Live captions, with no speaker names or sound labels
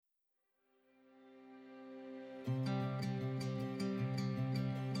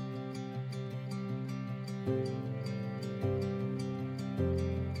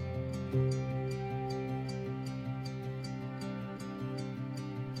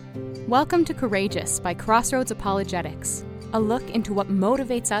Welcome to Courageous by Crossroads Apologetics, a look into what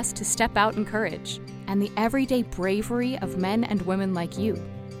motivates us to step out in courage and the everyday bravery of men and women like you.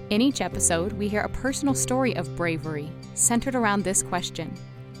 In each episode, we hear a personal story of bravery centered around this question: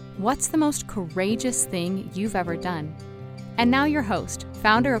 what's the most courageous thing you've ever done? And now your host,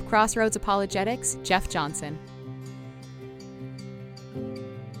 founder of Crossroads Apologetics, Jeff Johnson.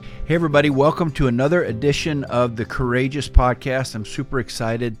 Hey everybody, welcome to another edition of the Courageous Podcast. I'm super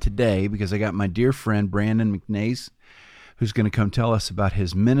excited today because I got my dear friend Brandon McNace, who's going to come tell us about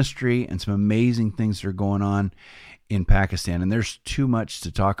his ministry and some amazing things that are going on in Pakistan. And there's too much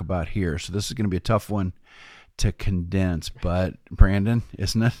to talk about here, so this is going to be a tough one to condense. But Brandon,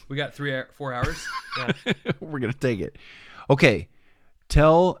 isn't it? We got 4 hours. Yeah. We're going to take it. Okay,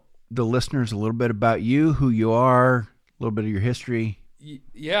 tell the listeners a little bit about you, who you are, a little bit of your history.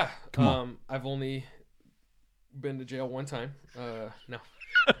 Yeah. Come on. I've only been to jail one time. No.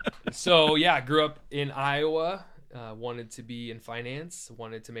 So yeah, I grew up in Iowa, wanted to be in finance,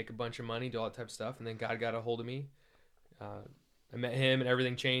 wanted to make a bunch of money, do all that type of stuff. And then God got a hold of me. I met him and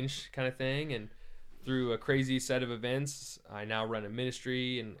everything changed kind of thing. And through a crazy set of events, I now run a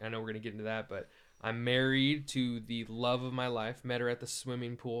ministry, and I know we're going to get into that, but I'm married to the love of my life. Met her at the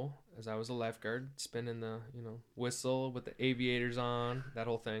swimming pool as I was a lifeguard, spinning the whistle with the aviators on, that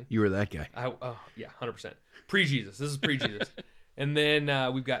whole thing. You were that guy. Yeah, 100%. Pre-Jesus. This is pre-Jesus. And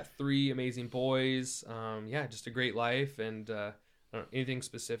then we've got 3 amazing boys. Yeah, just a great life. And I don't know, anything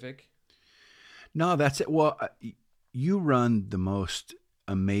specific? No, that's it. Well, you run the most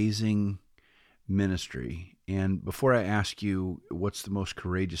amazing ministry. And before I ask you what's the most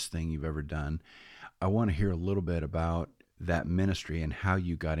courageous thing you've ever done, I want to hear a little bit about that ministry and how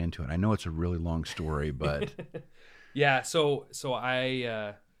you got into it. I know it's a really long story, but yeah. So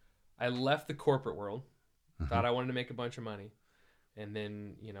I left the corporate world, thought I wanted to make a bunch of money, and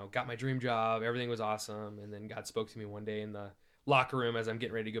then got my dream job. Everything was awesome, and then God spoke to me one day in the locker room as I'm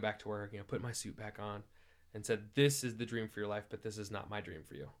getting ready to go back to work. Put my suit back on, and said, "This is the dream for your life, but this is not my dream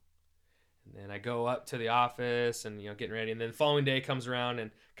for you." And then I go up to the office and getting ready, and then the following day comes around, and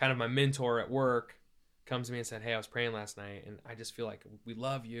kind of my mentor at work comes to me and said, "Hey, I was praying last night, and I just feel like we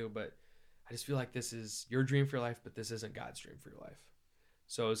love you, but I just feel like this is your dream for your life, but this isn't God's dream for your life."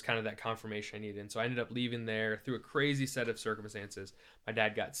 So it was kind of that confirmation I needed. And so I ended up leaving there through a crazy set of circumstances. My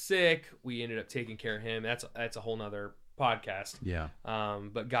dad got sick. We ended up taking care of him. That's a whole nother podcast. Yeah.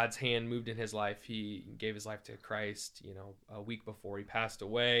 But God's hand moved in his life. He gave his life to Christ, a week before he passed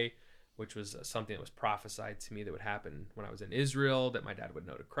away, which was something that was prophesied to me that would happen when I was in Israel, that my dad would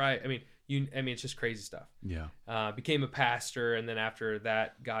know to Christ. I mean, it's just crazy stuff. Yeah. Became a pastor, and then after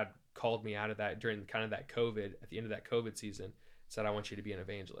that, God called me out of that during kind of that COVID, at the end of that COVID season, said, "I want you to be an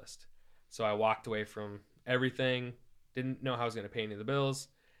evangelist." So I walked away from everything, didn't know how I was going to pay any of the bills,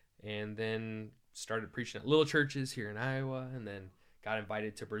 and then started preaching at little churches here in Iowa, and then got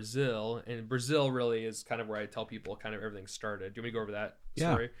invited to Brazil. And Brazil really is kind of where I tell people kind of everything started. Do you want me to go over that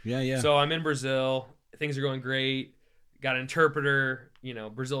story? Yeah. So I'm in Brazil. Things are going great. Got an interpreter.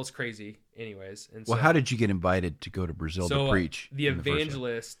 Brazil is crazy anyways. And so, well, how did you get invited to go to Brazil to preach? The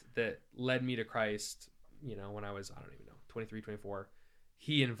evangelist that led me to Christ, when I was, 23, 24,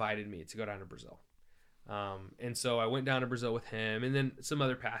 he invited me to go down to Brazil. And so I went down to Brazil with him, and then some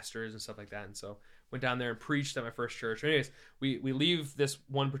other pastors and stuff like that. And so went down there and preached at my first church. Anyways, we leave this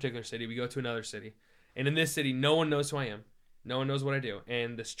one particular city. We go to another city. And in this city, no one knows who I am. No one knows what I do.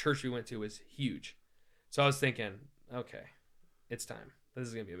 And this church we went to was huge. So I was thinking, okay, it's time. This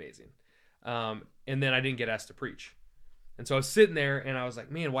is going to be amazing. And then I didn't get asked to preach. And so I was sitting there, and I was like,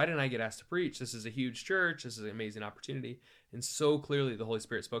 man, why didn't I get asked to preach? This is a huge church. This is an amazing opportunity. And so clearly the Holy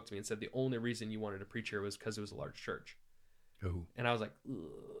Spirit spoke to me and said, the only reason you wanted to preach here was because it was a large church. Oh. And I was like,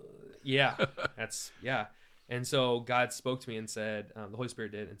 yeah, yeah. And so God spoke to me and said, the Holy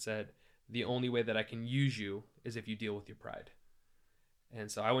Spirit did, and said, the only way that I can use you is if you deal with your pride. And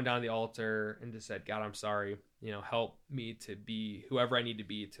so I went down to the altar and just said, God, I'm sorry. Help me to be whoever I need to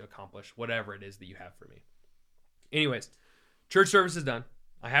be to accomplish whatever it is that you have for me. Anyways, church service is done.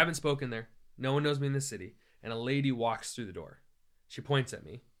 I haven't spoken there. No one knows me in this city. And a lady walks through the door. She points at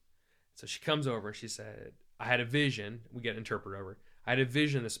me. So she comes over and she said, I had a vision. We get an interpreter over. I had a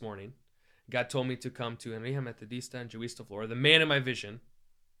vision this morning. God told me to come to Enrique Metodista and Juista Flora. The man in my vision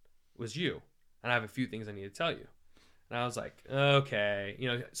was you. And I have a few things I need to tell you. And I was like, okay.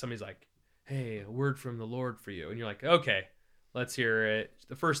 Somebody's like, hey, a word from the Lord for you. And you're like, okay, let's hear it.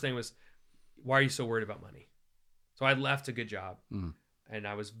 The first thing was, why are you so worried about money? So I'd left a good job. And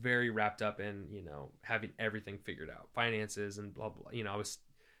I was very wrapped up in, having everything figured out, finances and blah, blah. I was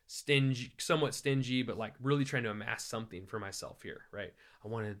somewhat stingy, but like really trying to amass something for myself here, right? I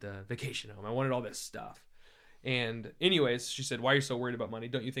wanted the vacation home. I wanted all this stuff. And anyways, she said, why are you so worried about money?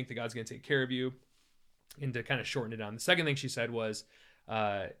 Don't you think that God's going to take care of you? And to kind of shorten it down, the second thing she said was,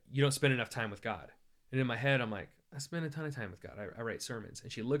 you don't spend enough time with God. And in my head, I'm like, I spend a ton of time with God. I write sermons.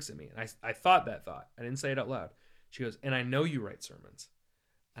 And she looks at me, and I thought that thought. I didn't say it out loud. She goes, and I know you write sermons.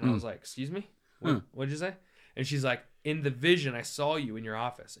 And I was like, excuse me? What did you say? And she's like, in the vision, I saw you in your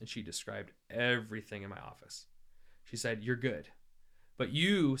office. And she described everything in my office. She said, you're good. But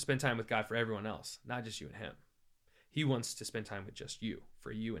you spend time with God for everyone else, not just you and him. He wants to spend time with just you,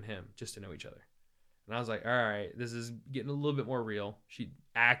 for you and him, just to know each other. And I was like, all right, this is getting a little bit more real. She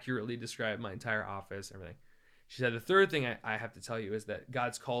accurately described my entire office, everything. She said, the third thing I have to tell you is that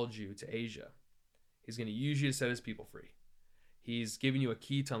God's called you to Asia. He's going to use you to set his people free. He's giving you a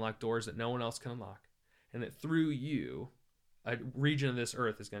key to unlock doors that no one else can unlock. And that through you, a region of this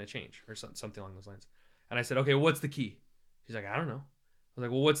earth is going to change, or something along those lines. And I said, okay, what's the key? She's like, I don't know. I was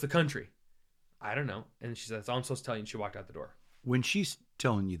like, well, what's the country? I don't know. And she said, that's all I'm supposed to tell you. And she walked out the door. When she's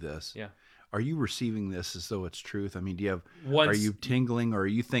telling you this, yeah, are you receiving this as though it's truth? I mean, are you tingling, or are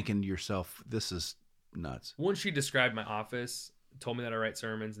you thinking to yourself, this is nuts? Once she described my office, told me that I write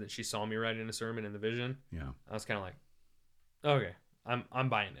sermons, and that she saw me writing a sermon in the vision, I was kind of like, okay, I'm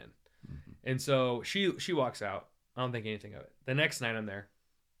buying in. Mm-hmm. And so she walks out. I don't think anything of it. The next night I'm there.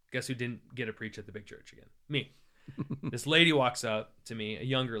 Guess who didn't get to preach at the big church again? Me. This lady walks up to me, a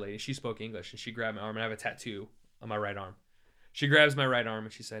younger lady. She spoke English, and she grabbed my arm, and I have a tattoo on my right arm. She grabs my right arm,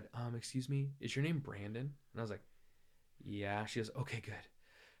 and she said, excuse me, is your name Brandon? And I was like, yeah. She goes, okay, good.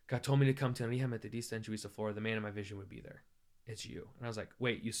 God told me to come to him at the East End Juice floor. The man in my vision would be there. It's you. And I was like,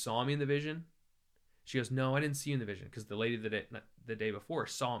 wait, you saw me in the vision? She goes, no, I didn't see you in the vision, because the lady the day before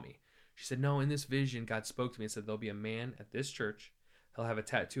saw me. She said, no, in this vision, God spoke to me and said, there'll be a man at this church. He'll have a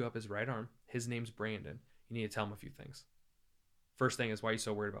tattoo up his right arm. His name's Brandon. You need to tell him a few things. First thing is, why are you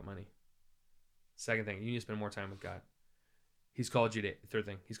so worried about money? Second thing, you need to spend more time with God. He's called you to, third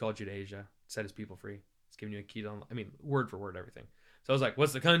thing, he's called you to Asia, set his people free. He's giving you a key to, word for word, everything. So I was like,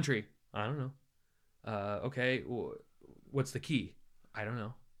 what's the country? I don't know. Okay, what's the key? I don't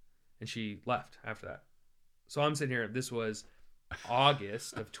know. And she left after that. So I'm sitting here, this was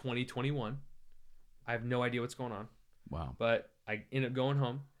August of 2021. I have no idea what's going on. Wow. But I ended up going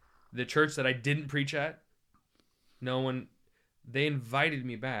home. The church that I didn't preach at, they invited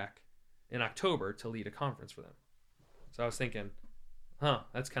me back in October to lead a conference for them. So I was thinking,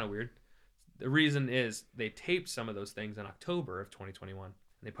 that's kind of weird. The reason is they taped some of those things in October of 2021, and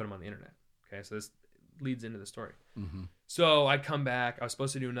they put them on the internet. Okay, so this leads into the story. Mm-hmm. So I come back. I was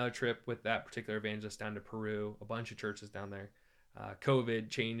supposed to do another trip with that particular evangelist down to Peru, a bunch of churches down there. COVID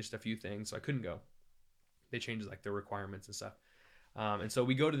changed a few things, so I couldn't go. They changed like their requirements and stuff. And so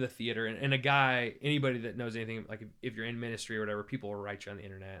we go to the theater, and a guy, anybody that knows anything, like if you're in ministry or whatever, people will write you on the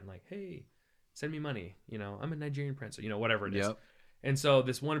internet and like, hey, send me money. I'm a Nigerian prince, or, whatever it is. Yep. And so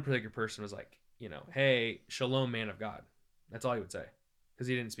this one particular person was like, hey, shalom, man of God. That's all he would say, because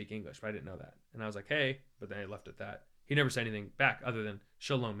he didn't speak English, but I didn't know that. And I was like, hey, but then I left it at that. He never said anything back other than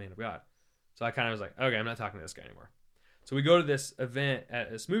shalom, man of God. So I kind of was like, okay, I'm not talking to this guy anymore. So we go to this event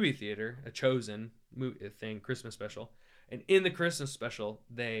at this movie theater, a Chosen movie thing, Christmas special. And in the Christmas special,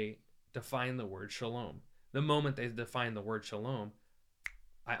 they define the word shalom. The moment they define the word shalom,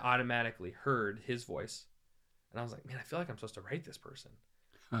 I automatically heard his voice. And I was like, man, I feel like I'm supposed to write this person.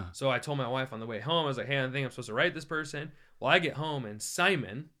 Huh. So I told my wife on the way home, I was like, hey, I think I'm supposed to write this person. Well, I get home, and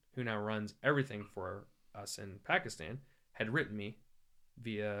Simon, who now runs everything for us in Pakistan, had written me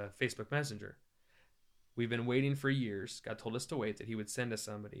via Facebook Messenger. We've been waiting for years. God told us to wait, that he would send us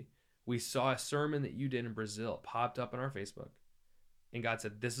somebody. We saw a sermon that you did in Brazil. It popped up on our Facebook. And God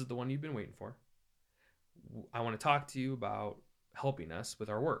said, this is the one you've been waiting for. I want to talk to you about helping us with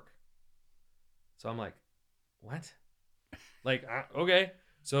our work. So I'm like, what? Like, okay.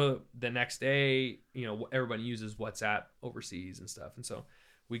 So the next day, everybody uses WhatsApp overseas and stuff. And so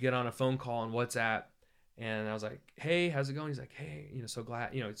we get on a phone call on WhatsApp. And I was like, hey, how's it going? He's like, hey, so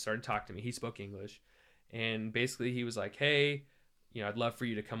glad, he started talking to me. He spoke English. And basically he was like, hey, I'd love for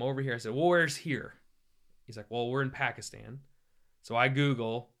you to come over here. I said, well, where's here? He's like, well, we're in Pakistan. So I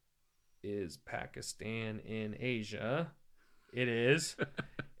Google, is Pakistan in Asia? It is.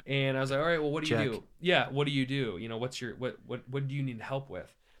 And I was like, all right, well, what do you do? Yeah, what do you do? What's your what do you need help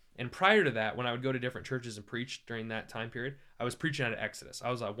with? And prior to that, when I would go to different churches and preach during that time period, I was preaching out of Exodus. I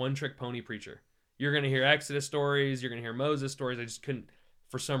was a one-trick pony preacher. You're going to hear Exodus stories. You're going to hear Moses stories. I just couldn't,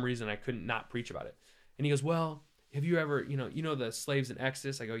 for some reason, I couldn't not preach about it. And he goes, well, have you ever, the slaves in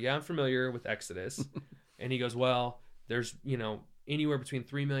Exodus? I go, yeah, I'm familiar with Exodus. And he goes, well, there's, anywhere between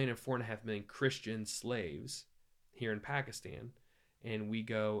 3 million and 4.5 million Christian slaves here in Pakistan. And we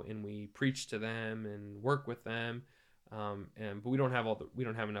go and we preach to them and work with them. But we don't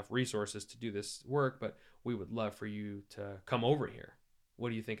have enough resources to do this work, but we would love for you to come over here. What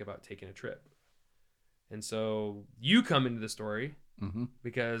do you think about taking a trip? And so you come into the story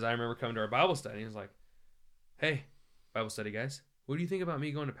because I remember coming to our Bible study and it's like, hey, Bible study guys, what do you think about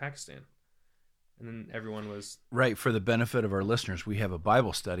me going to Pakistan? And then everyone was... Right. For the benefit of our listeners, we have a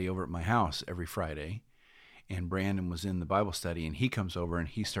Bible study over at my house every Friday. And Brandon was in the Bible study, and he comes over and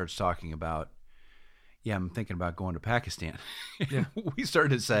he starts talking about, yeah, I'm thinking about going to Pakistan. Yeah. We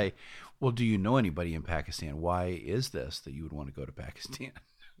started to say, well, do you know anybody in Pakistan? Why is this that you would want to go to Pakistan?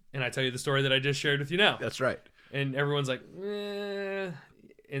 And I tell you the story that I just shared with you now. That's right. And everyone's like, eh.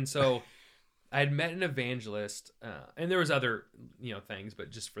 And so I had met an evangelist, and there was other, things,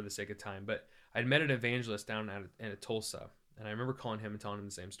 but just for the sake of time. But I'd met an evangelist down at Tulsa, and I remember calling him and telling him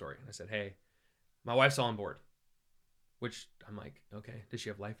the same story. And I said, hey, my wife's all on board, which I'm like, okay, does she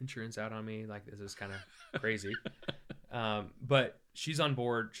have life insurance out on me? Like, this is kind of crazy. But she's on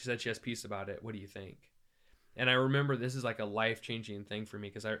board. She said she has peace about it. What do you think? And I remember this is like a life-changing thing for me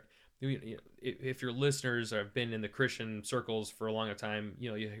because if your listeners have been in the Christian circles for a long time,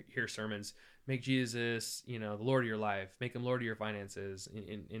 you hear sermons, make Jesus, the Lord of your life, make him Lord of your finances,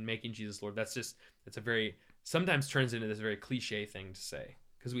 in making Jesus Lord. That's a very, sometimes turns into this very cliche thing to say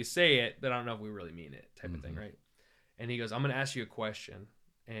because we say it, but I don't know if we really mean it type of thing, right? And he goes, I'm going to ask you a question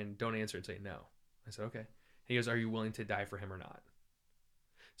and don't answer it, say no. I said, okay. He goes, are you willing to die for him or not?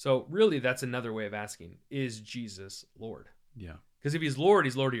 So really, that's another way of asking, is Jesus Lord? Yeah. Because if he's Lord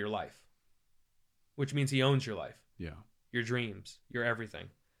of your life, which means he owns your life. Yeah. Your dreams, your everything.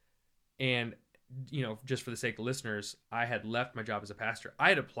 And, just for the sake of listeners, I had left my job as a pastor. I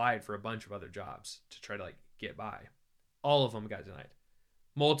had applied for a bunch of other jobs to try to get by. All of them got denied.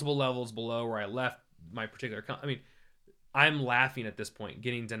 Multiple levels below where I left my particular I'm laughing at this point,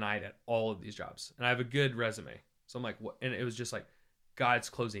 getting denied at all of these jobs. And I have a good resume. So I'm like, what? And it was just like, God's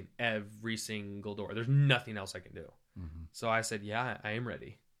closing every single door. There's nothing else I can do. So I said, yeah, I am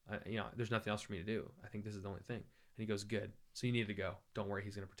ready. There's nothing else for me to do. I think this is the only thing. And he goes, good. So you need to go. Don't worry.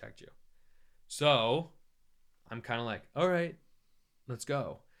 He's going to protect you. So I'm kind of like, all right, let's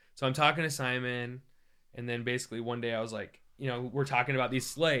go. So I'm talking to Simon. And then basically one day I was like, we're talking about these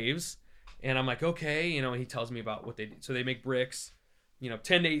slaves. And I'm like, okay, he tells me about what they do. So they make bricks,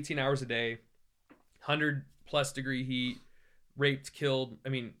 10 to 18 hours a day, 100+ degree heat, raped, killed.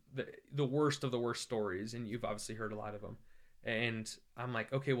 The worst of the worst stories. And you've obviously heard a lot of them. And I'm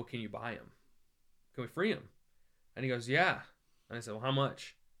like, okay, well, can you buy them? Can we free them? And he goes, yeah. And I said, well, how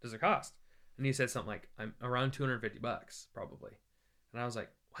much does it cost? And he said something like, I'm around $250 probably. And I was like,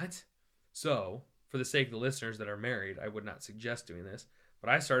 what? So for the sake of the listeners that are married, I would not suggest doing this. But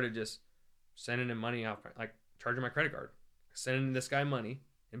I started just sending him money off, like charging my credit card, sending this guy money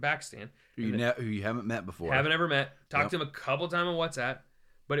in Pakistan. Who you haven't met before. Haven't ever met. Talked to him a couple times on WhatsApp,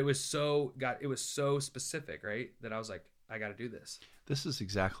 but it was so specific, right? That I was like, I got to do this. This is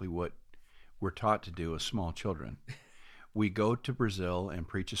exactly what we're taught to do as small children. We go to Brazil and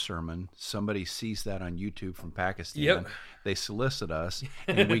preach a sermon. Somebody sees that on YouTube from Pakistan. Yep. They solicit us,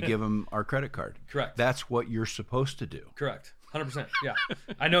 and we give them our credit card. Correct. That's what you're supposed to do. Correct. 100%. Yeah.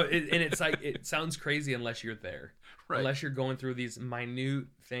 I know. And it's like, it sounds crazy unless you're there. Right. Unless you're going through these minute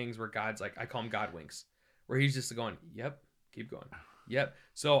things where God's like, I call them God winks, where he's just going, yep, keep going. Yep.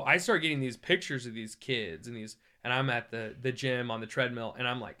 So I start getting these pictures of these kids and I'm at the gym on the treadmill and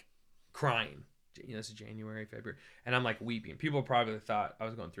I'm like crying. This is January, February. And I'm like weeping. People probably thought I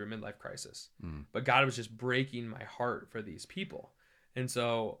was going through a midlife crisis. But God was just breaking my heart for these people. And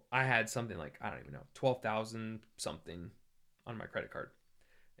so I had something like, I don't even know, 12,000 something on my credit card.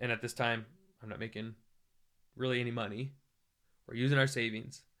 And at this time, I'm not making really any money. We're using our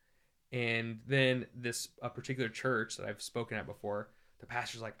savings. And then a particular church that I've spoken at before, the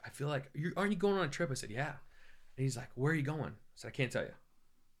pastor's like, I feel like, aren't you going on a trip? I said, yeah. And he's like, where are you going? I said, I can't tell you.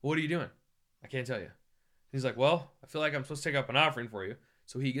 What are you doing? I can't tell you. He's like, well, I feel like I'm supposed to take up an offering for you.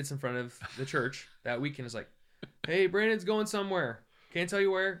 So he gets in front of the church that weekend, is like, hey, Brandon's going somewhere. Can't tell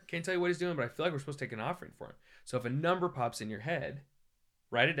you where, can't tell you what he's doing, but I feel like we're supposed to take an offering for him. So if a number pops in your head,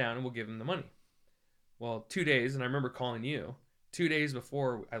 write it down and we'll give him the money. Well, 2 days, and I remember calling you 2 days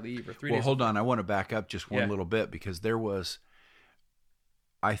before I leave, or 3 days. Well, hold on. I want to back up just one little bit, because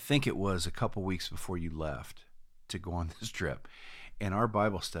I think it was a couple weeks before you left to go on this trip. In our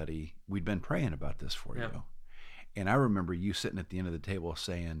Bible study, we'd been praying about this for you. And I remember you sitting at the end of the table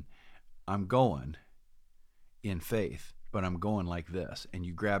saying, I'm going, in faith, but I'm going like this. And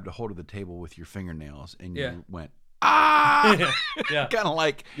you grabbed a hold of the table with your fingernails and you went, ah! Yeah. Kind of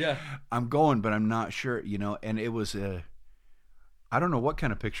like, Yeah. I'm going, but I'm not sure, you know. And it was I don't know what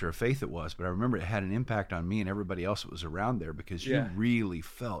kind of picture of faith it was, but I remember it had an impact on me and everybody else that was around there, because you really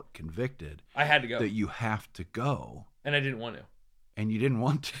felt convicted. I had to go. That you have to go. And I didn't want to. And you didn't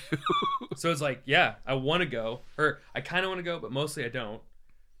want to. So it's like, yeah, I want to go. Or I kind of want to go, but mostly I don't.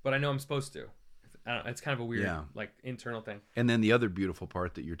 But I know I'm supposed to. I don't know, it's kind of a weird, like, internal thing. And then the other beautiful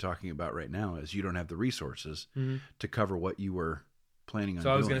part that you're talking about right now is you don't have the resources to cover what you were planning on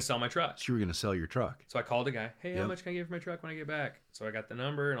doing. So I was going to sell my truck. So you were going to sell your truck. So I called a guy. Hey, how much can I get for my truck when I get back? So I got the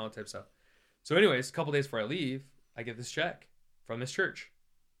number and all that type of stuff. So anyways, a couple days before I leave, I get this check from this church.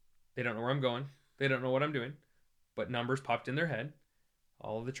 They don't know where I'm going. They don't know what I'm doing. But numbers popped in their head.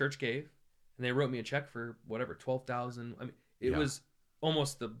 All the church gave. And they wrote me a check for whatever, $12,000. I mean, it was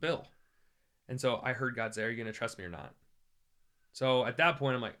almost the bill. And so I heard God say, are you going to trust me or not? So at that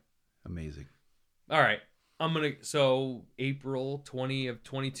point, I'm like, amazing. All right. So April 20 of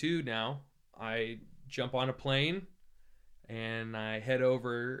 22 now, I jump on a plane and I head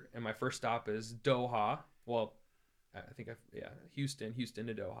over, and my first stop is Doha. Well, Houston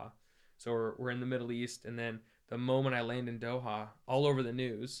to Doha. So we're in the Middle East. And then the moment I land in Doha, all over the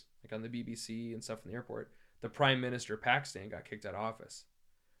news, like on the BBC and stuff in the airport, the Prime Minister of Pakistan got kicked out of office.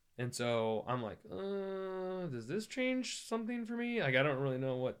 And so I'm like, does this change something for me? Like, I don't really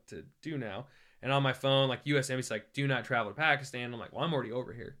know what to do now. And on my phone, like, U.S. Embassy, like, do not travel to Pakistan. I'm like, well, I'm already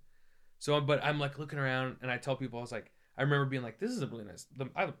over here. So, but I'm like looking around, and I tell people, I was like, I remember being like, this is a really nice,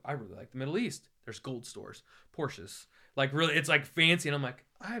 I really like the Middle East. There's gold stores, Porsches. Like, really, it's like fancy. And I'm like,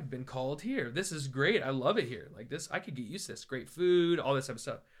 I've been called here. This is great. I love it here. Like, this, I could get used to this. Great food, all this type of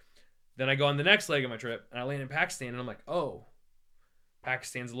stuff. Then I go on the next leg of my trip, and I land in Pakistan, and I'm like, oh,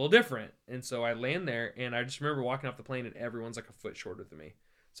 Pakistan's a little different. And so I land there, and I just remember walking off the plane, and everyone's like a foot shorter than me.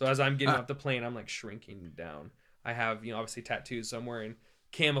 So as I'm getting off the plane, I'm like shrinking down. I have, obviously tattoos, so I'm wearing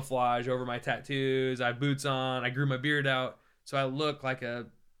camouflage over my tattoos. I have boots on. I grew my beard out. So I look like a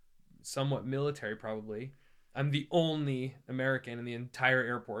somewhat military, probably. I'm the only American in the entire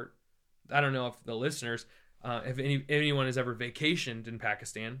airport. I don't know if the listeners, if anyone has ever vacationed in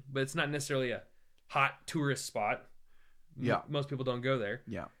Pakistan, but it's not necessarily a hot tourist spot. Yeah. Most people don't go there.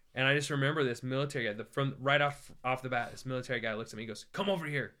 Yeah. And I just remember this military guy, from right off the bat, this military guy looks at me and goes, come over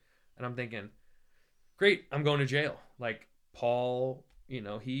here. And I'm thinking, great, I'm going to jail. Like, Paul,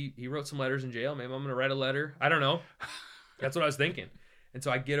 he wrote some letters in jail. Maybe I'm going to write a letter. I don't know. That's what I was thinking. And so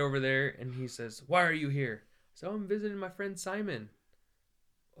I get over there, and he says, why are you here? So I'm visiting my friend Simon.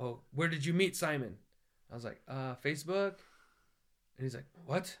 Oh, where did you meet Simon? I was like, Facebook. And he's like,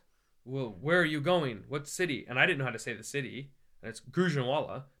 what? Well, where are you going? What city? And I didn't know how to say the city. And it's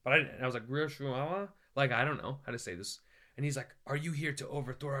Gujranwala. But I was like, Gujranwala? Like, I don't know how to say this. And he's like, are you here to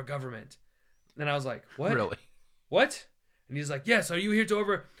overthrow our government? And I was like, what? Really? What? And he's like, yes, are you here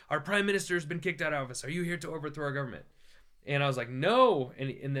to our prime minister has been kicked out of office. Are you here to overthrow our government? And I was like, no.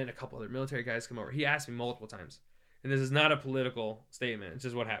 And then a couple other military guys come over. He asked me multiple times. And this is not a political statement. It's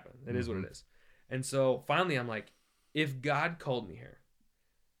just what happened. It is what it is. And so finally I'm like, if God called me here,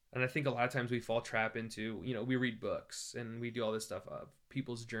 and I think a lot of times we fall trap into, we read books and we do all this stuff of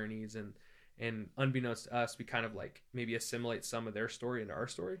people's journeys, and unbeknownst to us, we kind of like maybe assimilate some of their story into our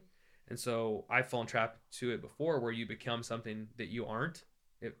story. And so I've fallen trap to it before, where you become something that you aren't,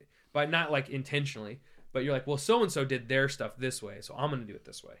 but not like intentionally, but you're like, well, so-and-so did their stuff this way, so I'm going to do it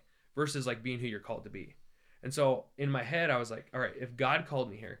this way, versus like being who you're called to be. And so in my head, I was like, all right, if God called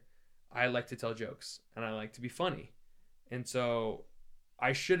me here, I like to tell jokes and I like to be funny. And so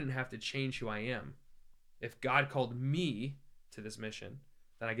I shouldn't have to change who I am. If God called me to this mission,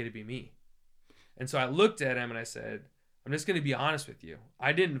 then I get to be me. And so I looked at him and I said, I'm just going to be honest with you.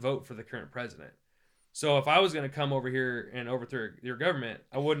 I didn't vote for the current president. So if I was going to come over here and overthrow your government,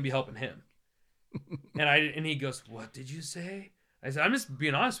 I wouldn't be helping him. And he goes, what did you say? I said, I'm just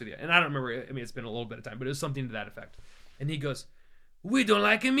being honest with you. And I don't remember. I mean, it's been a little bit of time, but it was something to that effect. And he goes, we don't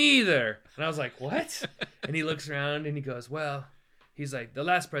like him either. And I was like, what? And he looks around and he goes, well, he's like, the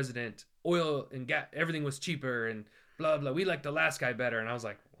last president, oil and gas, everything was cheaper and blah, blah. We like the last guy better. And I was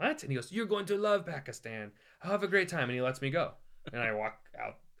like, what? And he goes, you're going to love Pakistan. I'll have a great time. And he lets me go. And I walk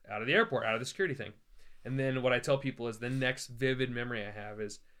out of the airport, out of the security thing. And then what I tell people is the next vivid memory I have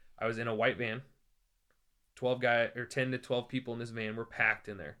is I was in a white van. 10 to 12 people in this van were packed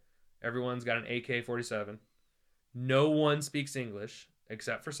in there. Everyone's got an AK-47. No one speaks English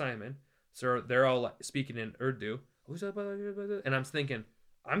except for Simon. So they're all speaking in Urdu. And I'm thinking,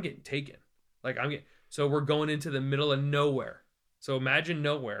 I'm getting taken. So we're going into the middle of nowhere. So imagine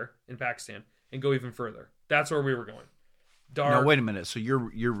nowhere in Pakistan and go even further. That's where we were going. Dark. Now, wait a minute. So you're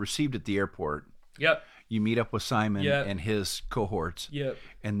received at the airport. Yep. You meet up with Simon Yep. and his cohorts. Yep.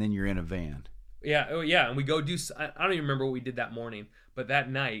 And then you're in a van. Yeah. Oh, yeah. And we go do. I don't even remember what we did that morning, but that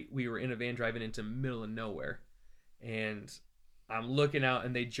night we were in a van driving into the middle of nowhere, and I'm looking out,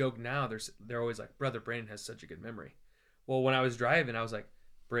 and they joke now. They're always like, Brother Brandon has such a good memory. Well, when I was driving, I was like,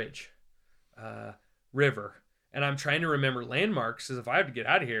 bridge, river, and I'm trying to remember landmarks. Because if I have to get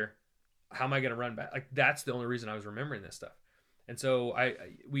out of here, how am I going to run back? Like, that's the only reason I was remembering this stuff. And so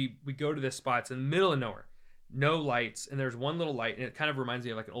we go to this spot. It's in the middle of nowhere, no lights, and there's one little light, and it kind of reminds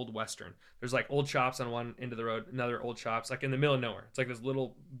me of like an old Western. There's like old shops on one end of the road, another old shops, like in the middle of nowhere. It's like this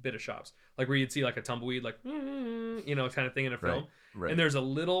little bit of shops, like where you'd see like a tumbleweed, like, you know, kind of thing in a film. Right. And there's a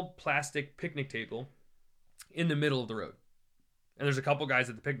little plastic picnic table in the middle of the road. And there's a couple guys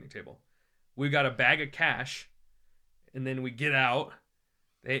at the picnic table. We've got a bag of cash, and then we get out.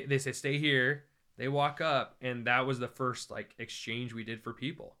 They say, stay here. They walk up, and that was the first like exchange we did for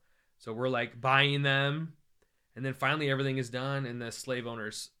people. So we're like buying them, and then finally everything is done, and the slave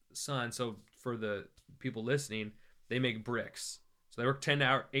owner's son. So for the people listening, they make bricks. So they work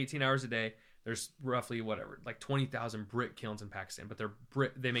 18 hours a day. There's roughly like 20,000 brick kilns in Pakistan, but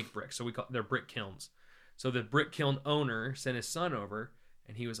they make bricks. So they're brick kilns. So the brick kiln owner sent his son over,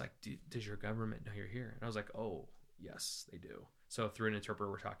 and he was like, does your government know you're here? And I was like, oh, yes, they do. So through an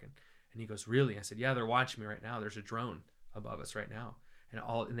interpreter, we're talking. And he goes, really? I said, yeah, they're watching me right now. There's a drone above us right now.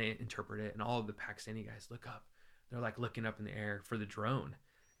 And they interpret it, and all of the Pakistani guys look up. They're like looking up in the air for the drone.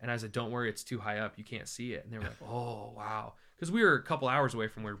 And I said, don't worry, it's too high up. You can't see it. And they were like, oh, wow. Because we were a couple hours away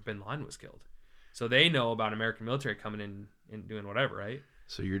from where bin Laden was killed. So they know about American military coming in and doing whatever, right?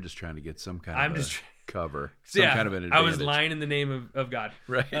 So you're just trying to get some kind of cover, kind of an advantage. I was lying in the name of God.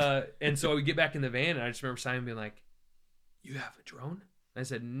 Right. And so we get back in the van, and I just remember Simon being like, you have a drone? And I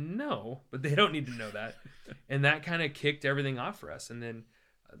said, no, but they don't need to know that. And that kind of kicked everything off for us. And then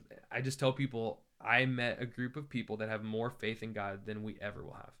I just tell people, I met a group of people that have more faith in God than we ever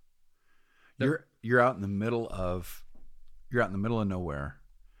will have. You're out in the middle of nowhere,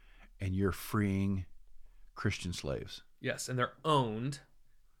 and you're freeing Christian slaves. Yes, and they're owned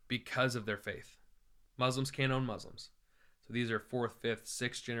because of their faith. Muslims can't own Muslims. So these are 4th, 5th,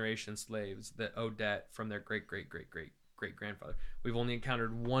 6th generation slaves that owe debt from their great-great-great-great-great-grandfather. We've only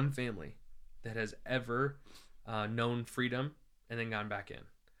encountered one family that has ever known freedom and then gone back in.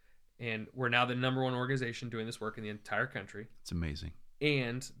 And we're now the number one organization doing this work in the entire country. It's amazing.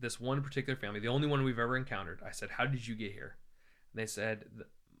 And this one particular family, the only one we've ever encountered, I said, how did you get here? And they said,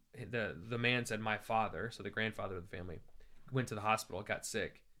 the man said, my father, so the grandfather of the family, went to the hospital, got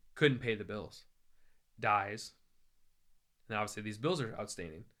sick, couldn't pay the bills, dies. And obviously these bills are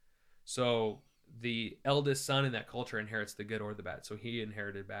outstanding. So the eldest son in that culture inherits the good or the bad. So he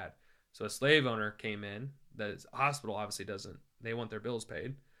inherited bad. So a slave owner came in. The hospital obviously doesn't. They want their bills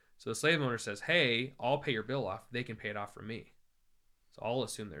paid. So the slave owner says, hey, I'll pay your bill off. They can pay it off from me. So I'll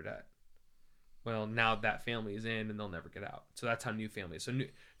assume their debt. Well, now that family is in, and they'll never get out. So that's how new family is. So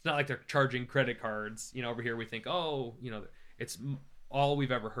it's not like they're charging credit cards. You know, over here we think, oh, you know, it's all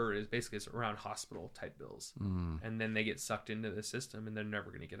we've ever heard is basically it's around hospital type bills. And then they get sucked into the system, and they're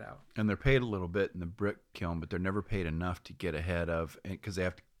never going to get out. And they're paid a little bit in the brick kiln, but they're never paid enough to get ahead of, because they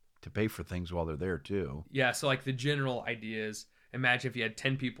have to pay for things while they're there too. Yeah. So like the general idea is, imagine if you had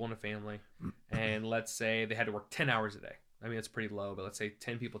 10 people in a family, and let's say they had to work 10 hours a day. I mean, it's pretty low, but let's say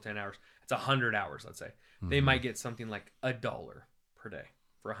 10 people, 10 hours. It's 100 hours, let's say. They might get something like $1 per day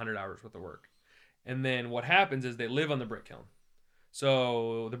for 100 hours worth of work. And then what happens is they live on the brick kiln.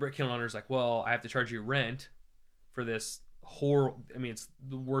 So the brick kiln owner's like, well, I have to charge you rent for this horrible, I mean, it's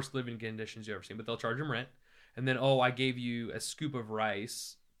the worst living conditions you've ever seen, but they'll charge them rent. And then, oh, I gave you a scoop of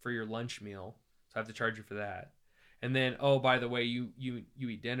rice for your lunch meal, so I have to charge you for that. And then, oh, by the way, you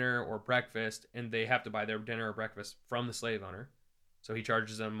eat dinner or breakfast, and they have to buy their dinner or breakfast from the slave owner. So he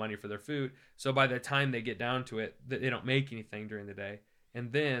charges them money for their food. So by the time they get down to it, they don't make anything during the day.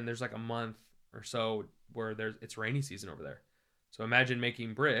 And then there's like a month or so where it's rainy season over there. So imagine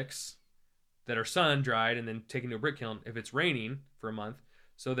making bricks that are sun-dried and then taken to a brick kiln if it's raining for a month.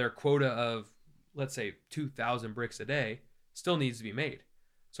 So their quota of, let's say, 2,000 bricks a day still needs to be made.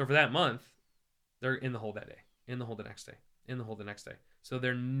 So for that month, they're in the hole that day. In the hole the next day, in the hole the next day. So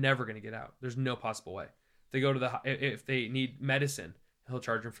they're never going to get out. There's no possible way. They go to if they need medicine, he'll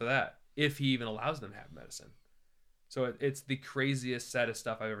charge them for that, if he even allows them to have medicine. So it's the craziest set of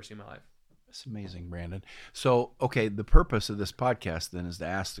stuff I've ever seen in my life. That's amazing, Brandon. So, okay, the purpose of this podcast then is to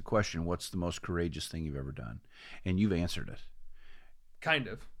ask the question, what's the most courageous thing you've ever done? And you've answered it. Kind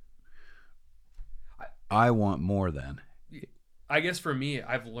of. I want more then. I guess for me,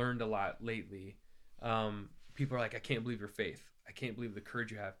 I've learned a lot lately. People are like, I can't believe your faith. I can't believe the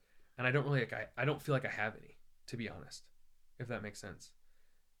courage you have. And I don't really I don't feel like I have any, to be honest, if that makes sense.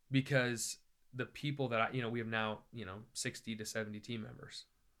 Because the people that we have now, 60 to 70 team members.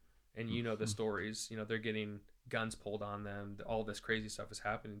 And the stories, they're getting guns pulled on them. All this crazy stuff is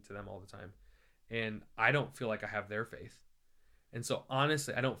happening to them all the time. And I don't feel like I have their faith. And so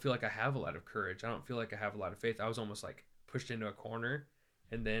honestly, I don't feel like I have a lot of courage. I don't feel like I have a lot of faith. I was almost like pushed into a corner,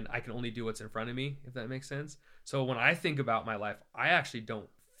 and then I can only do what's in front of me, if that makes sense. So when I think about my life, I actually don't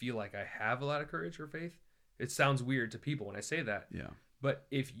feel like I have a lot of courage or faith. It sounds weird to people when I say that. Yeah. But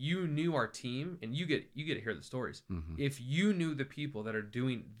if you knew our team, and you get to hear the stories, if you knew the people that are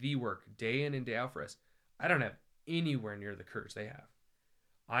doing the work day in and day out for us, I don't have anywhere near the courage they have.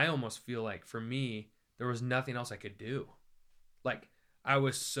 I almost feel like for me, there was nothing else I could do. Like, I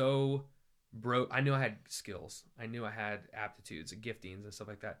was so broke. I knew I had skills. I knew I had aptitudes and giftings and stuff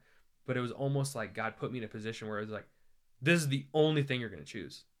like that. But it was almost like God put me in a position where it was like, this is the only thing you're going to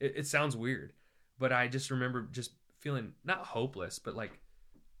choose. It sounds weird, but I just remember just feeling not hopeless, but like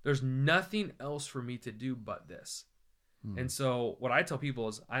there's nothing else for me to do but this. And so what I tell people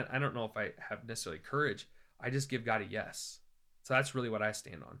is I don't know if I have necessarily courage. I just give God a yes. So that's really what I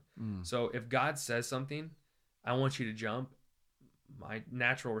stand on. So if God says something, I want you to jump. My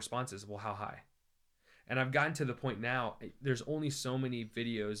natural response is, well, how high? And I've gotten to the point now, there's only so many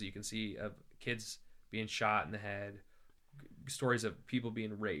videos that you can see of kids being shot in the head, stories of people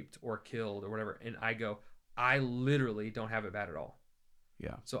being raped or killed or whatever. And I go, I literally don't have it bad at all.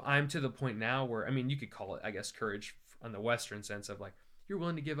 Yeah. So I'm to the point now where, you could call it, I guess, courage on the Western sense of like, you're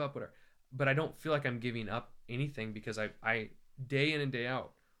willing to give up whatever. But I don't feel like I'm giving up anything, because I day in and day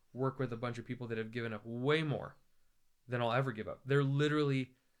out work with a bunch of people that have given up way more than I'll ever give up. They're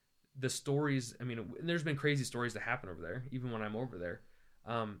literally the stories. There's been crazy stories that happen over there, even when I'm over there.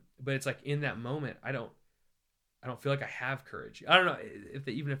 But it's like in that moment, I don't feel like I have courage. I don't know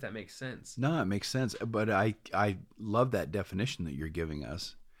even if that makes sense. No, it makes sense. But I love that definition that you're giving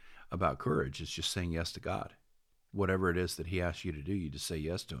us about courage. It's just saying yes to God. Whatever it is that he asks you to do, you just say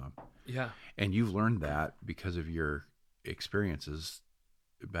yes to him. Yeah. And you've learned that because of your experiences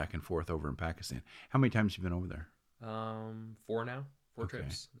back and forth over in Pakistan. How many times have you been over there? 4 now. 4 Okay.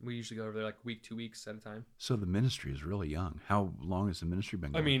 trips. We usually go over there like 2 weeks at a time. So the ministry is really young. How long has the ministry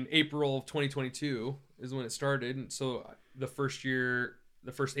been going? April of 2022 is when it started. And so the first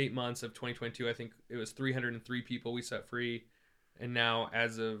 8 months of 2022, I think it was 303 people we set free. And now,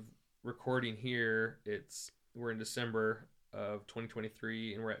 as of recording here, we're in December of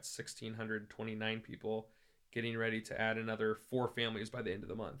 2023, and we're at 1,629 people, getting ready to add another 4 families by the end of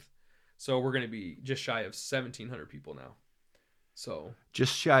the month. So we're going to be just shy of 1,700 people now. So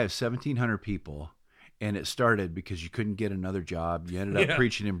just shy of 1,700 people, and it started because you couldn't get another job. You ended up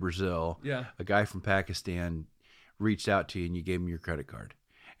preaching in Brazil. Yeah. A guy from Pakistan reached out to you, and you gave him your credit card.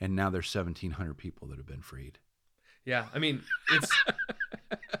 And now there's 1,700 people that have been freed. Yeah, it's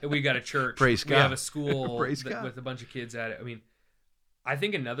we got a church. Praise God. We have a school Praise God. With a bunch of kids at it. I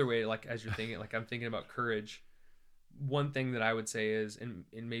think another way, like as you're thinking, like I'm thinking about courage. One thing that I would say is, and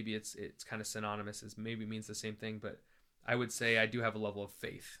maybe it's kind of synonymous, is maybe means the same thing, but I would say I do have a level of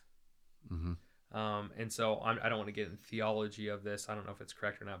faith. And so I don't want to get in theology of this. I don't know if it's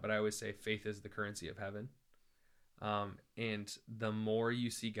correct or not, but I always say faith is the currency of heaven. And the more you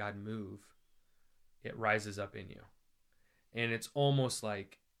see God move, it rises up in you. And it's almost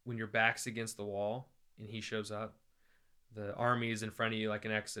like when your back's against the wall and he shows up, the army is in front of you like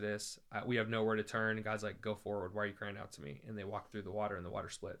an Exodus. We have nowhere to turn. And God's like, go forward. Why are you crying out to me? And they walk through the water, and the water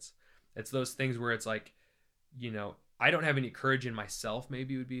splits. It's those things where it's like, I don't have any courage in myself,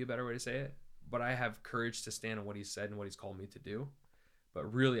 maybe would be a better way to say it. But I have courage to stand on what he said and what he's called me to do.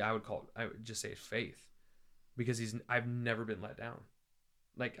 But really, I would just say faith, because I've never been let down.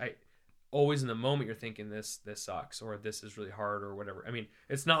 Like always in the moment you're thinking this sucks, or this is really hard, or whatever.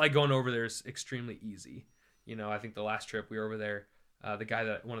 It's not like going over there is extremely easy. I think the last trip we were over there,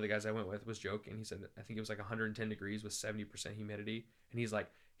 one of the guys I went with was joking. He said, I think it was like 110 degrees with 70% humidity. And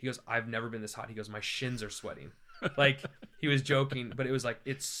he goes, I've never been this hot. He goes, my shins are sweating. Like, he was joking, but it was like,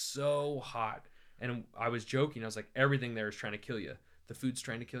 it's so hot. And I was joking. I was like, everything there is trying to kill you. The food's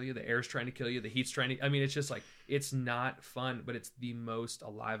trying to kill you. The air's trying to kill you. The heat's trying to, it's just like, it's not fun, but it's the most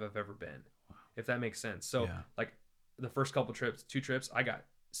alive I've ever been, if that makes sense. So like the first couple trips, 2 trips, I got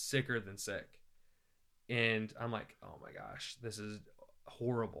sicker than sick. And I'm like, oh my gosh, this is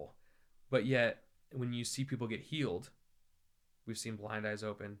horrible. But yet when you see people get healed, we've seen blind eyes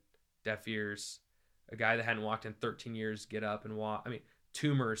open, deaf ears, a guy that hadn't walked in 13 years get up and walk.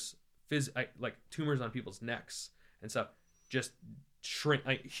 Tumors, like tumors on people's necks and stuff, just shrink,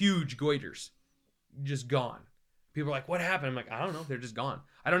 like huge goiters just gone. People are like, what happened? I'm like, I don't know. They're just gone.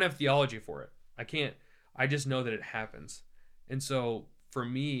 I don't have theology for it. I just know that it happens. And so for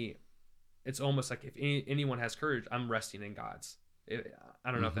me, it's almost like if anyone has courage, I'm resting in God's.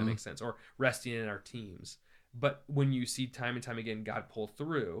 I don't know if that makes sense, or resting in our teams. But when you see time and time again God pull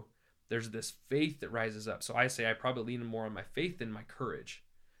through, there's this faith that rises up. So I say I probably lean more on my faith than my courage.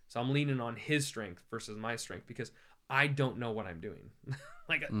 So I'm leaning on his strength versus my strength because I don't know what I'm doing.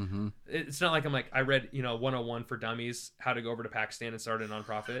 Like it's not like I'm like, I read, 101 for Dummies, how to go over to Pakistan and start a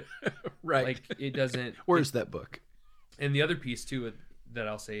nonprofit. Right. Like it doesn't. Where's that book? And the other piece too that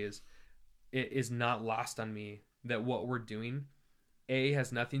I'll say is, it is not lost on me that what we're doing,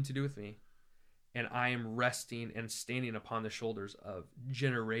 has nothing to do with me. And I am resting and standing upon the shoulders of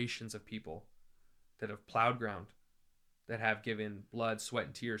generations of people that have plowed ground, that have given blood, sweat,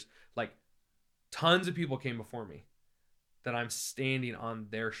 and tears. Like tons of people came before me that I'm standing on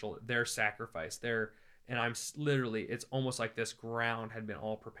their shoulder, their sacrifice, and I'm literally, it's almost like this ground had been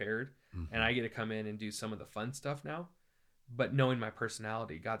all prepared and I get to come in and do some of the fun stuff now. But knowing my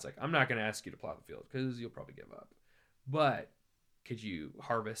personality, God's like, I'm not going to ask you to plow the field because you'll probably give up. But could you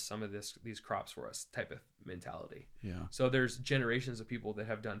harvest some of these crops for us type of mentality? Yeah. So there's generations of people that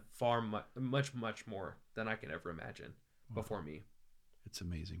have done far much more than I can ever imagine before me. It's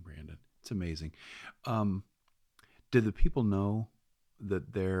amazing, Brandon. It's amazing. Do the people know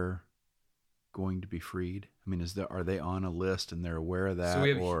that they're going to be freed? I mean, are they on a list and they're aware of that? So we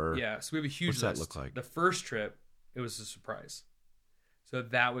have a huge list. What's that look like? The first trip, it was a surprise. So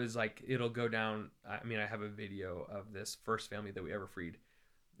that was like, it'll go down. I mean, I have a video of this first family that we ever freed.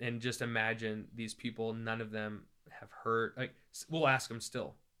 And just imagine these people, none of them have heard, like, we'll ask them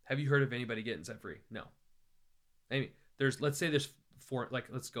still, have you heard of anybody getting set free? No. I mean, let's say there's 4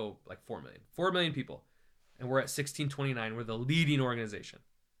 million. 4 million people. And we're at 1629. We're the leading organization.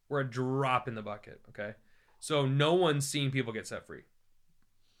 We're a drop in the bucket, okay? So no one's seeing people get set free.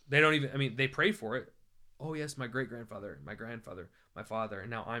 They don't even, I mean, they pray for it. Oh, yes, my great-grandfather, my grandfather, my father,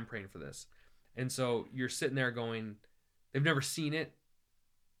 and now I'm praying for this. And so you're sitting there going, they've never seen it.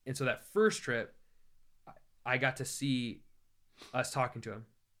 And so that first trip, I got to see us talking to them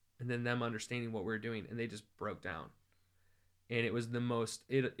and then them understanding what we were doing, and they just broke down. And it was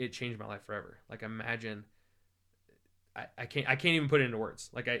it changed my life forever. Like, imagine, I can't even put it into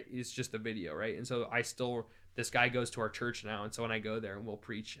words. Like, it's just a video, right? And so this guy goes to our church now, and so when I go there and we'll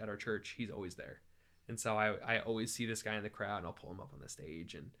preach at our church, he's always there. And so I always see this guy in the crowd, and I'll pull him up on the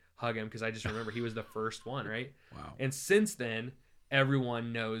stage and hug him because I just remember he was the first one, right? Wow. And since then,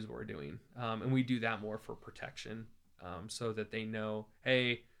 everyone knows what we're doing. And we do that more for protection, so that they know,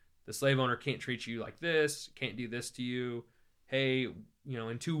 hey, the slave owner can't treat you like this, can't do this to you. Hey,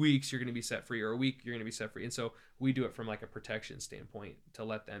 in 2 weeks, you're going to be set free, or a week, you're going to be set free. And so we do it from like a protection standpoint to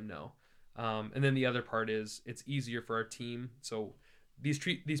let them know. And then the other part is it's easier for our team. So these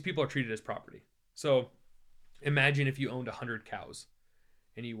people are treated as property. So imagine if you owned 100 cows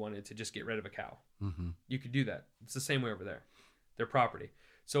and you wanted to just get rid of a cow. You could do that. It's the same way over there. They're property.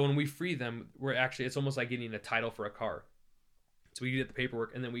 So when we free them, it's almost like getting a title for a car. So we get the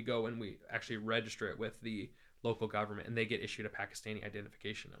paperwork, and then we go and we actually register it with the local government, and they get issued a Pakistani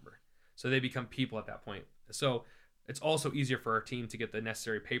identification number. So they become people at that point. So it's also easier for our team to get the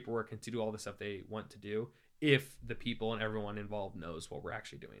necessary paperwork and to do all the stuff they want to do if the people and everyone involved knows what we're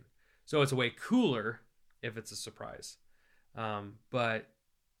actually doing. So it's a way cooler if it's a surprise. But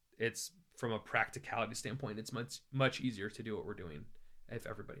it's, from a practicality standpoint, it's much easier to do what we're doing if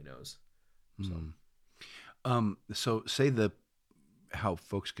everybody knows. So say how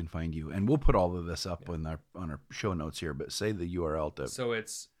folks can find you, and we'll put all of this up on our show notes here, but say the URL. So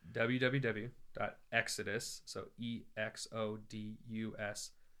it's www.exodus, so EXODUS,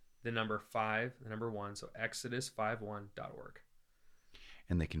 the number 5, the number 1, so exodus51.org.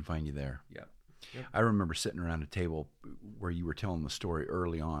 And they can find you there. Yep. I remember sitting around a table where you were telling the story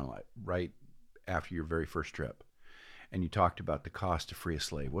early on, like right after your very first trip, and you talked about the cost to free a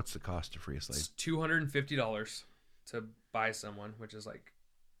slave. What's the cost to free a slave? It's $250 to buy someone, which is like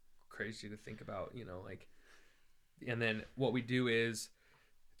crazy to think about, and then what we do is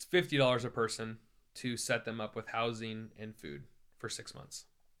it's $50 a person to set them up with housing and food for 6 months.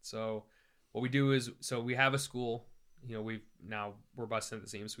 So what we do is, we have a school. We're busting at the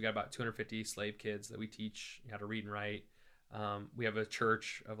seams. We got about 250 slave kids that we teach how to read and write. We have a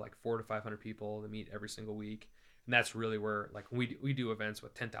church of like 400 to 500 people that meet every single week. And that's really where, like, we do events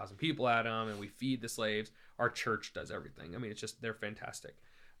with 10,000 people at them, and we feed the slaves. Our church does everything. I mean, it's just, they're fantastic.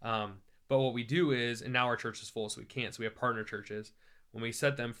 But what we do is, and now our church is full, so we can't. So we have partner churches. when we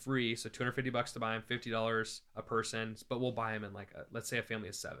set them free, so $250 to buy them, $50 a person, but we'll buy them in like, let's say a family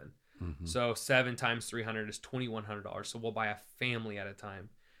of 7. Mm-hmm. So 7 times 300 is $2,100. So we'll buy a family at a time.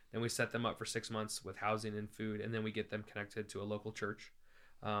 Then we set them up for 6 months with housing and food, and then we get them connected to a local church.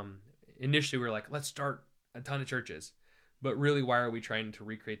 Initially, we were like, let's start a ton of churches. But really, why are we trying to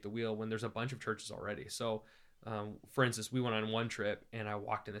recreate the wheel when there's a bunch of churches already? So, for instance, we went on one trip, and I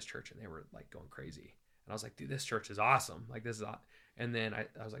walked in this church, and they were like going crazy. And I was like, dude, this church is awesome. Like, this is awesome. And then I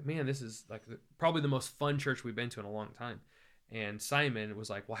was like, man, this is like probably the most fun church we've been to in a long time. And Simon was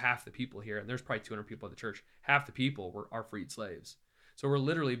like, well, half the people here, and there's probably 200 people at the church, half the people are freed slaves. So we're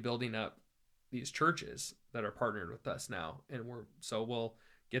literally building up these churches that are partnered with us now. And we'll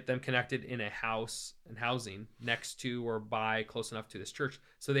get them connected in a house and housing next to or by close enough to this church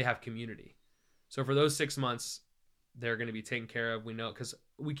so they have community. So for those 6 months, they're going to be taken care of. We know, because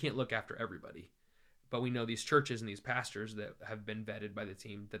we can't look after everybody, but we know these churches and these pastors that have been vetted by the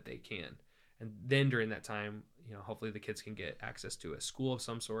team that they can. And then during that time, hopefully the kids can get access to a school of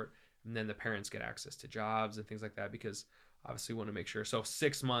some sort, and then the parents get access to jobs and things like that, because obviously we want to make sure. So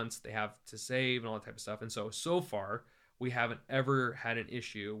 6 months they have to save and all that type of stuff. And so far we haven't ever had an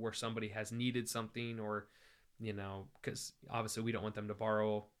issue where somebody has needed something, or, because obviously we don't want them to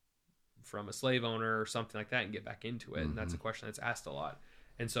borrow from a slave owner or something like that and get back into it. Mm-hmm. And that's a question that's asked a lot.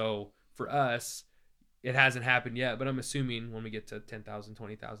 And so for us, it hasn't happened yet, but I'm assuming when we get to 10,000,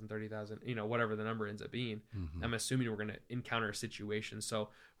 20,000, 30,000, whatever the number ends up being, mm-hmm. I'm assuming we're going to encounter a situation. So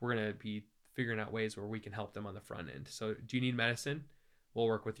we're going to be figuring out ways where we can help them on the front end. So do you need medicine? We'll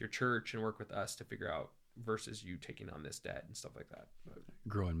work with your church and work with us to figure out, versus you taking on this debt and stuff like that.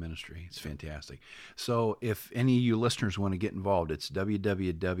 Growing ministry. It's fantastic. So if any of you listeners want to get involved, it's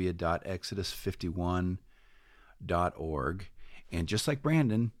www.exodus51.org. And just like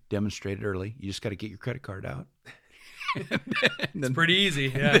Brandon demonstrated early, you just got to get your credit card out. It's pretty easy.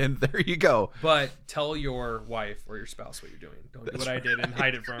 Yeah. And there you go. But tell your wife or your spouse what you're doing. Don't do what I did and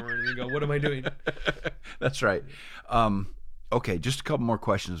hide it from her and then go, what am I doing? That's right. Okay, just a couple more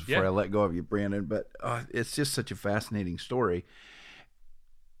questions before I let go of you, Brandon. But it's just such a fascinating story.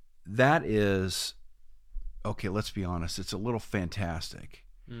 That is, okay, let's be honest. It's a little fantastic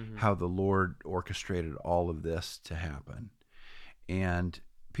how the Lord orchestrated all of this to happen. And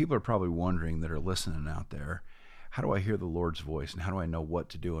people are probably wondering that are listening out there, how do I hear the Lord's voice, and how do I know what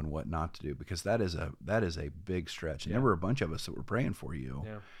to do and what not to do? Because that is a big stretch. And there were a bunch of us that were praying for you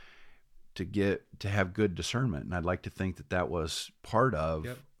to have good discernment. And I'd like to think that was part of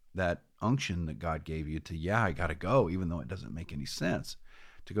that unction that God gave you to, I got to go, even though it doesn't make any sense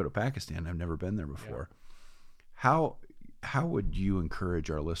to go to Pakistan. I've never been there before. How would you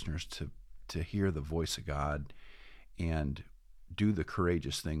encourage our listeners to hear the voice of God and do the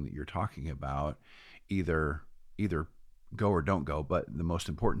courageous thing that you're talking about, either go or don't go, but the most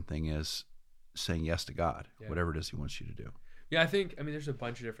important thing is saying yes to God, whatever it is he wants you to do? Yeah, I think, there's a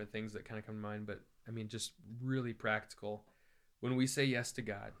bunch of different things that kind of come to mind, but just really practical. When we say yes to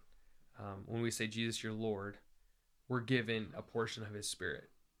God, when we say, Jesus, your Lord, we're given a portion of his Spirit.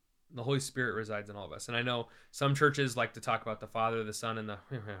 The Holy Spirit resides in all of us. And I know some churches like to talk about the Father, the Son, and the...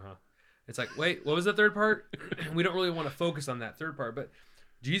 It's like, wait, what was the third part? We don't really want to focus on that third part, but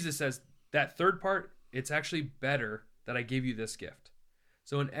Jesus says that third part, it's actually better that I give you this gift.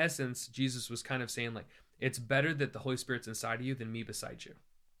 So in essence, Jesus was kind of saying, like, it's better that the Holy Spirit's inside of you than me beside you.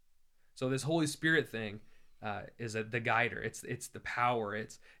 So this Holy Spirit thing is the guider. It's the power.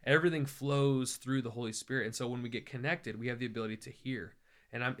 It's everything flows through the Holy Spirit. And so when we get connected, we have the ability to hear.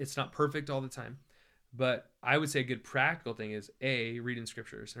 And it's not perfect all the time, but I would say a good practical thing is reading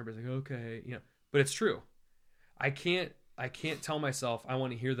scriptures. And everybody's like, okay, but it's true. I can't tell myself I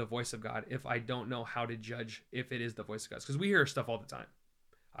want to hear the voice of God if I don't know how to judge if it is the voice of God. Because we hear stuff all the time.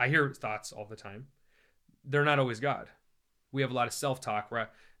 I hear thoughts all the time. They're not always God. We have a lot of self-talk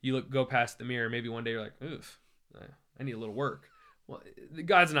where you go past the mirror. Maybe one day you're like, oof, I need a little work. Well,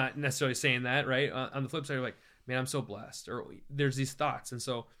 God's not necessarily saying that, right? On the flip side, you're like, man, I'm so blessed. Or there's these thoughts. And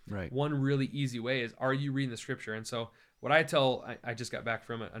so one really easy way is, are you reading the scripture? And so what I just got back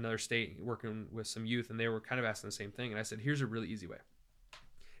from another state working with some youth, and they were kind of asking the same thing. And I said, here's a really easy way.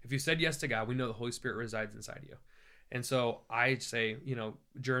 If you said yes to God, we know the Holy Spirit resides inside you. And so I say,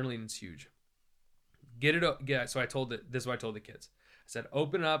 journaling is huge. So this is what I told the kids. I said,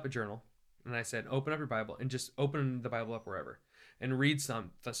 open up a journal. And I said, open up your Bible and just open the Bible up wherever and read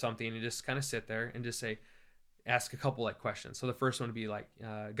something and just kind of sit there and just ask a couple questions. So the first one would be like,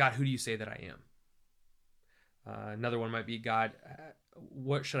 God, who do you say that I am? Another one might be, God,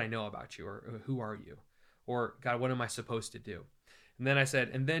 what should I know about you? Or who are you? Or God, what am I supposed to do? And then I said,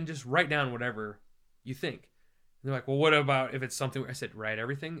 and then just write down whatever you think. they're like, well, what about if it's something? I said, write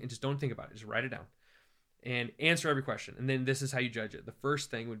everything and just don't think about it. Just write it down and answer every question. And then this is how you judge it. The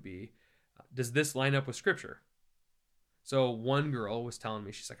first thing would be, does this line up with Scripture? So one girl was telling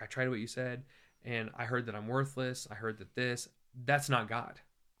me, she's like, I tried what you said, and I heard that I'm worthless. I heard that that's not God.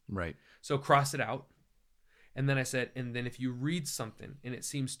 Right. So cross it out. And then I said, and then if you read something and it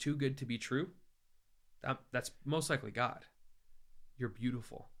seems too good to be true, that's most likely God. You're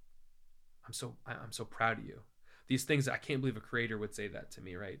beautiful. I'm so proud of you. These things, I can't believe a creator would say that to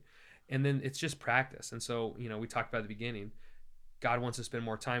me, right? And then it's just practice. And so, we talked about at the beginning, God wants to spend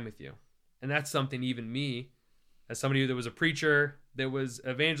more time with you. And that's something even me, as somebody that was a preacher, that was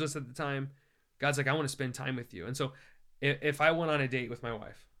evangelist at the time, God's like, I want to spend time with you. And so if I went on a date with my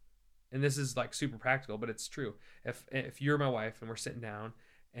wife, and this is like super practical, but it's true. If you're my wife and we're sitting down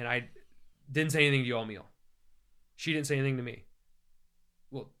and I didn't say anything to you all meal, she didn't say anything to me.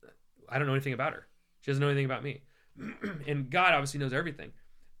 Well, I don't know anything about her. She doesn't know anything about me. And God obviously knows everything,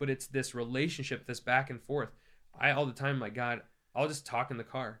 but it's this relationship, this back and forth. All the time, like, God, I'll just talk in the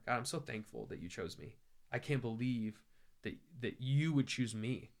car. God, I'm so thankful that you chose me. I can't believe that you would choose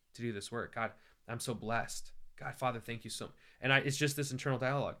me to do this work. God, I'm so blessed. God, Father, thank you so much. And it's just this internal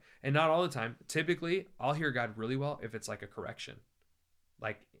dialogue. And not all the time. Typically, I'll hear God really well if it's like a correction,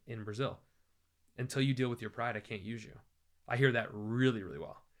 like in Brazil. Until you deal with your pride, I can't use you. I hear that really, really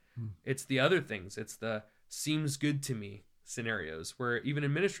well. It's the other things. It's the seems good to me scenarios where even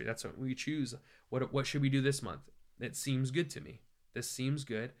in ministry, that's what we choose. What should we do this month? It seems good to me. This seems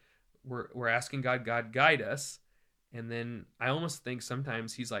good. We're asking God guide us. And then I almost think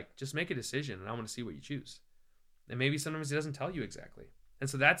sometimes he's like, just make a decision and I want to see what you choose. And maybe sometimes he doesn't tell you exactly. And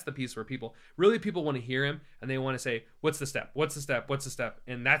so that's the piece where people want to hear him and they want to say, what's the step? What's the step? What's the step?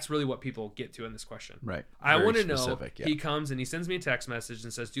 And that's really what people get to in this question. Right. I want to know, he comes and he sends me a text message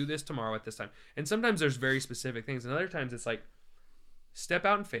and says, do this tomorrow at this time. And sometimes there's very specific things. And other times it's like, step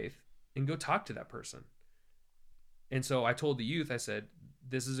out in faith and go talk to that person. And so I told the youth, I said,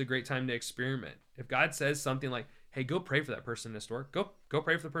 this is a great time to experiment. If God says something like, hey, go pray for that person in the store, go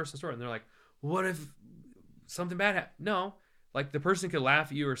pray for the person in the store. And they're like, what if something bad happened? No. Like, the person could laugh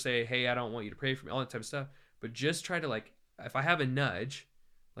at you or say, hey, I don't want you to pray for me, all that type of stuff. But just try to, like, if I have a nudge,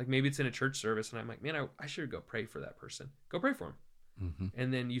 like maybe it's in a church service and I'm like, man, I should go pray for that person. Go pray for him. Mm-hmm.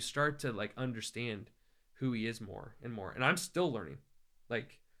 And then you start to, like, understand who he is more and more. And I'm still learning.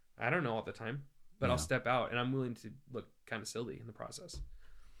 Like, I don't know all the time, but I'll step out and I'm willing to look kind of silly in the process.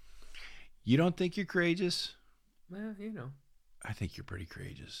 You don't think you're courageous? Well, I think you're pretty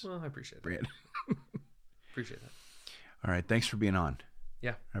courageous. Well, I appreciate that. Brand. Appreciate that. All right. Thanks for being on.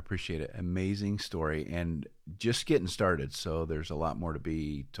 Yeah. I appreciate it. Amazing story. And just getting started. So there's a lot more to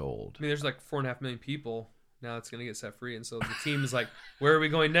be told. I mean, there's like 4.5 million people now that's going to get set free. And so the team is like, where are we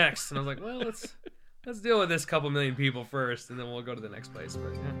going next? And I was like, well, let's deal with this couple million people first. And then we'll go to the next place.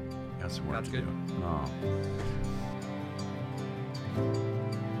 But yeah. Got some work That's to good. do. Oh.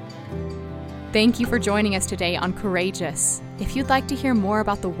 Thank you for joining us today on Courageous. If you'd like to hear more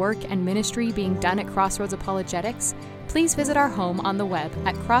about the work and ministry being done at Crossroads Apologetics, please visit our home on the web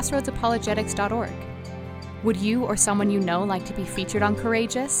at crossroadsapologetics.org. Would you or someone you know like to be featured on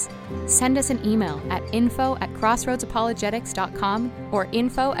Courageous? Send us an email at info@crossroadsapologetics.com or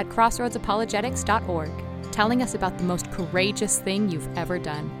info@crossroadsapologetics.org, telling us about the most courageous thing you've ever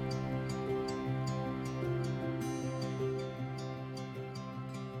done.